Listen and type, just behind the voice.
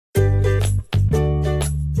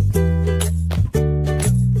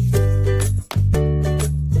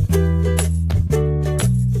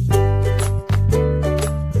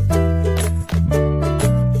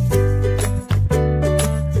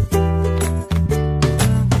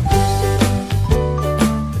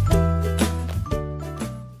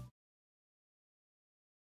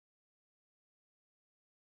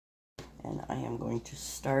going to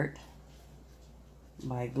start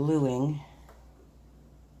by gluing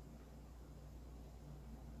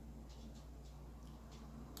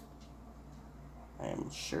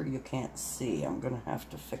I'm sure you can't see. I'm going to have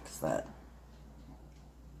to fix that.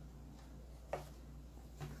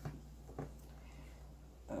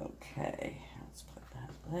 Okay, let's put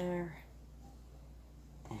that there.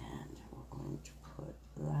 And we're going to put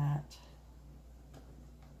that.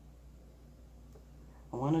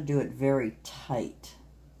 I want to do it very tight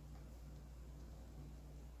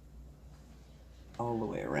all the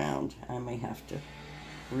way around. I may have to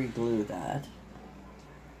re-glue that.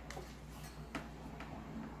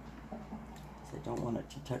 I don't want it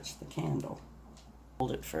to touch the candle.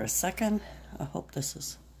 Hold it for a second. I hope this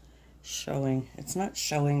is showing. It's not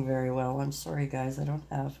showing very well. I'm sorry guys, I don't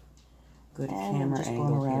have good camera just angle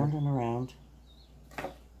going around here. And around,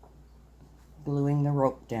 gluing the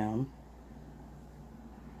rope down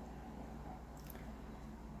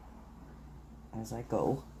as I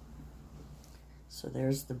go. So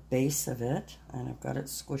there's the base of it, and I've got it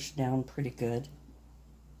squished down pretty good.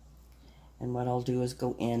 And what I'll do is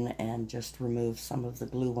go in and just remove some of the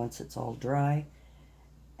glue once it's all dry,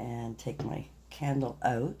 and take my candle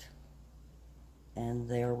out. And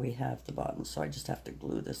there we have the bottom. So I just have to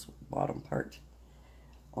glue this bottom part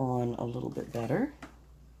on a little bit better.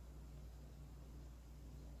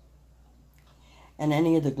 And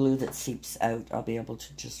any of the glue that seeps out, I'll be able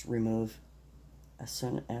to just remove as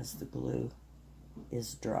soon as the glue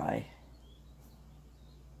is dry.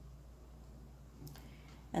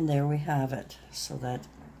 And there we have it, so that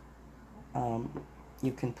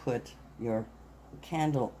you can put your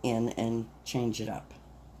candle in and change it up.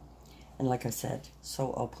 And like I said,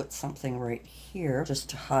 so I'll put something right here just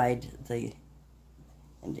to hide the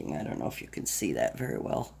ending. I don't know if you can see that very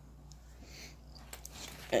well.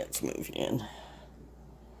 Let's move in.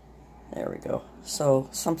 There we go. So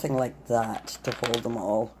something like that to hold them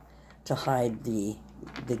all, to hide the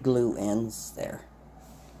glue ends there.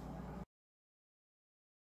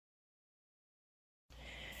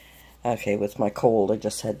 Okay, with my cold, I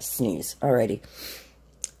just had to sneeze. Alrighty.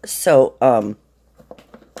 So,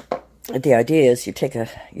 the idea is you take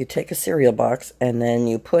a cereal box and then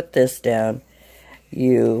you put this down.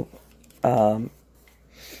 You outline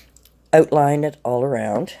it all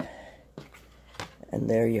around, and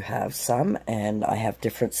there you have some. And I have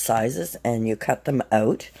different sizes, and you cut them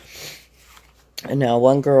out. And now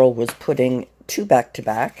one girl was putting two back to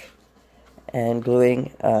back and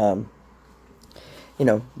gluing. You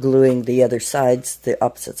know, gluing the other sides, the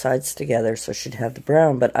opposite sides together, so she'd have the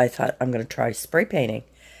brown. But I thought, I'm going to try spray painting.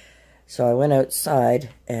 So I went outside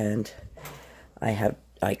and I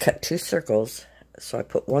cut two circles. So I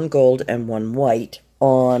put one gold and one white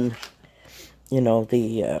on, you know,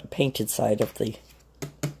 the painted side of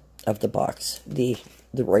the box, the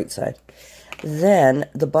right side. Then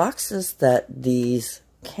the boxes that these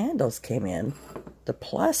candles came in, the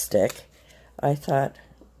plastic, I thought,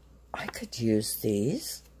 I could use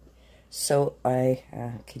these. So I,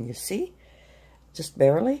 can you see? Just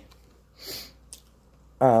barely.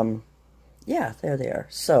 Yeah, there they are.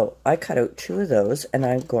 So I cut out two of those, and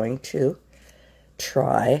I'm going to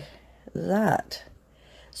try that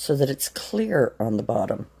so that it's clear on the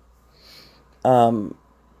bottom. I'm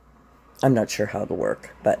not sure how it'll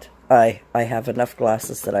work, but I have enough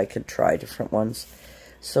glasses that I could try different ones.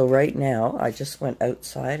 So right now, I just went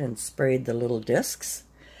outside and sprayed the little discs.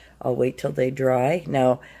 I'll wait till they dry.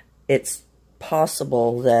 Now, it's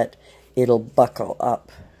possible that it'll buckle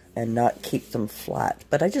up and not keep them flat,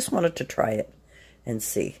 but I just wanted to try it and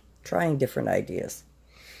see. Trying different ideas.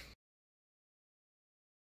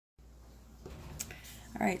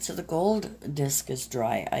 Alright, so the gold disc is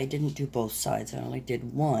dry. I didn't do both sides. I only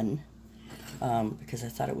did one because I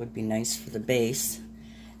thought it would be nice for the base,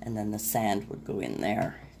 and then the sand would go in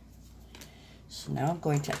there. So now I'm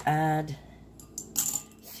going to add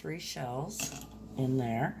 3 shells in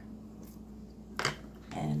there,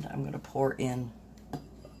 and I'm going to pour in,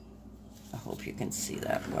 I hope you can see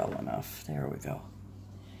that well enough, there we go,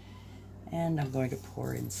 and I'm going to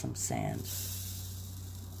pour in some sand.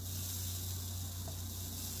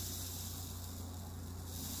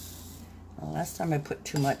 Well, last time I put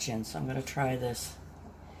too much in, so I'm going to try this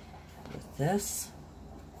with this,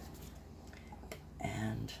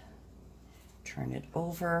 and turn it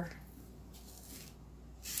over.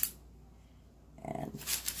 And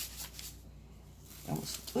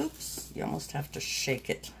you almost have to shake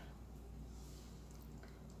it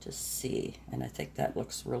to see. And I think that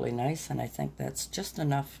looks really nice, and I think that's just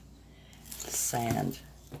enough sand.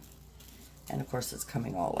 And of course it's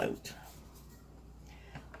coming all out.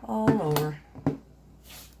 All over.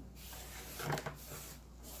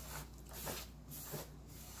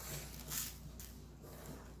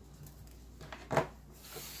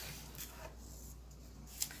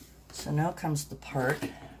 So now comes the part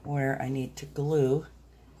where I need to glue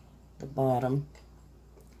the bottom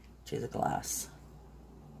to the glass.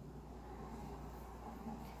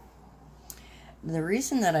 The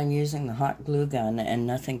reason that I'm using the hot glue gun and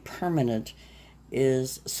nothing permanent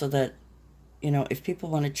is so that, you know, if people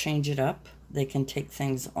want to change it up, they can take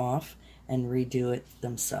things off and redo it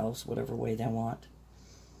themselves, whatever way they want.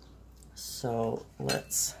 So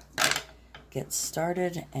let's get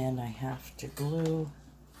started, and I have to glue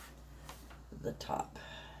the top.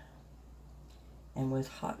 And with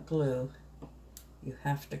hot glue, you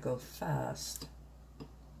have to go fast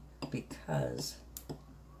because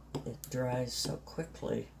it dries so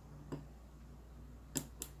quickly.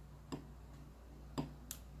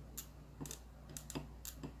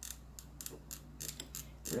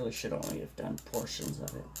 Really should only have done portions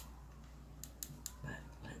of it, but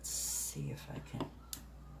let's see if I can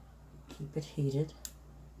keep it heated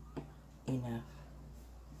enough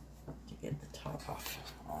to get the top off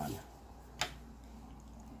on,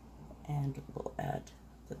 and we'll add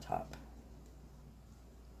the top.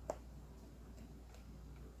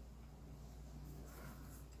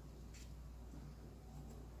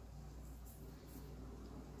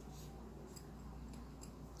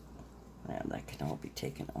 And that can all be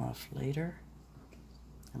taken off later.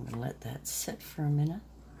 I'm going to let that sit for a minute.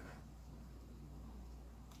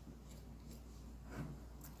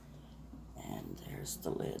 And there's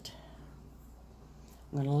the lid.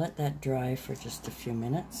 I'm going to let that dry for just a few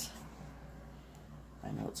minutes.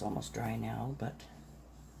 I know it's almost dry now, but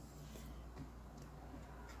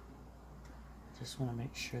just want to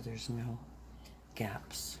make sure there's no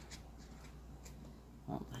gaps.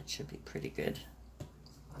 Well, that should be pretty good.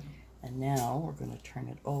 And now we're going to turn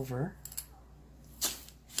it over,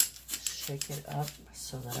 shake it up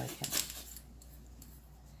so that I can,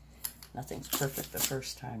 nothing's perfect the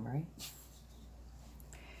first time, right?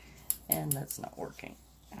 And that's not working.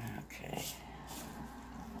 Okay.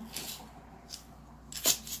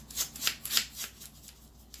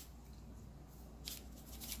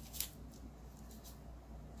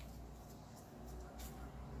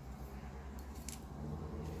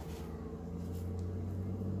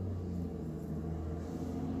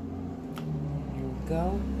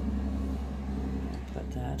 Go.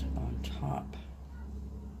 Put that on top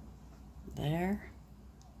there.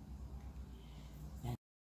 And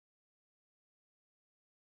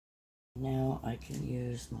now I can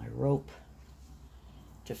use my rope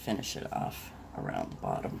to finish it off around the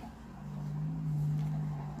bottom.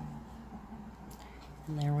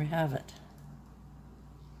 And there we have it.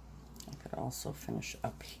 I could also finish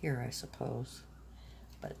up here, I suppose,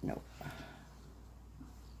 but nope.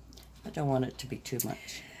 I don't want it to be too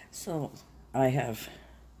much. So I have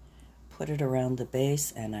put it around the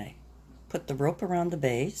base, and I put the rope around the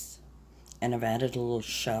base, and I've added a little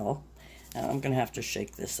shell. And I'm going to have to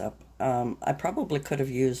shake this up. I probably could have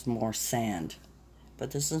used more sand, but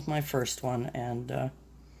this is my first one, and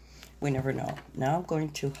we never know. Now I'm going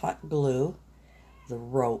to hot glue the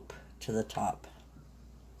rope to the top.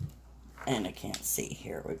 And I can't see.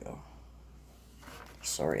 Here we go.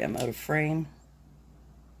 Sorry, I'm out of frame.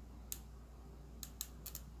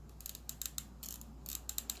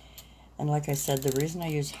 And like I said, the reason I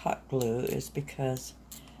use hot glue is because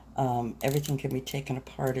everything can be taken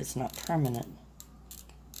apart. It's not permanent.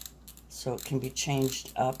 So it can be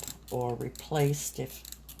changed up or replaced if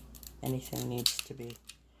anything needs to be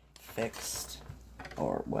fixed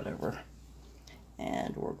or whatever.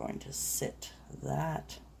 And we're going to sit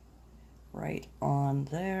that right on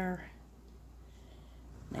there.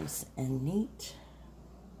 Nice and neat.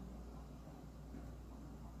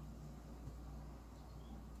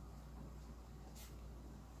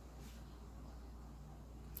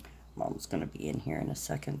 Mom's going to be in here in a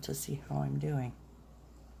second to see how I'm doing.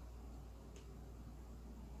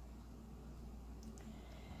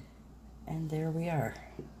 And there we are.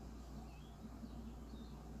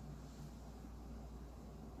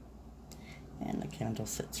 And the candle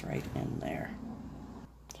sits right in there.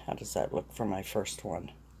 How does that look for my first one?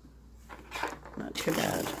 Not too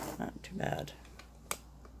bad, not too bad.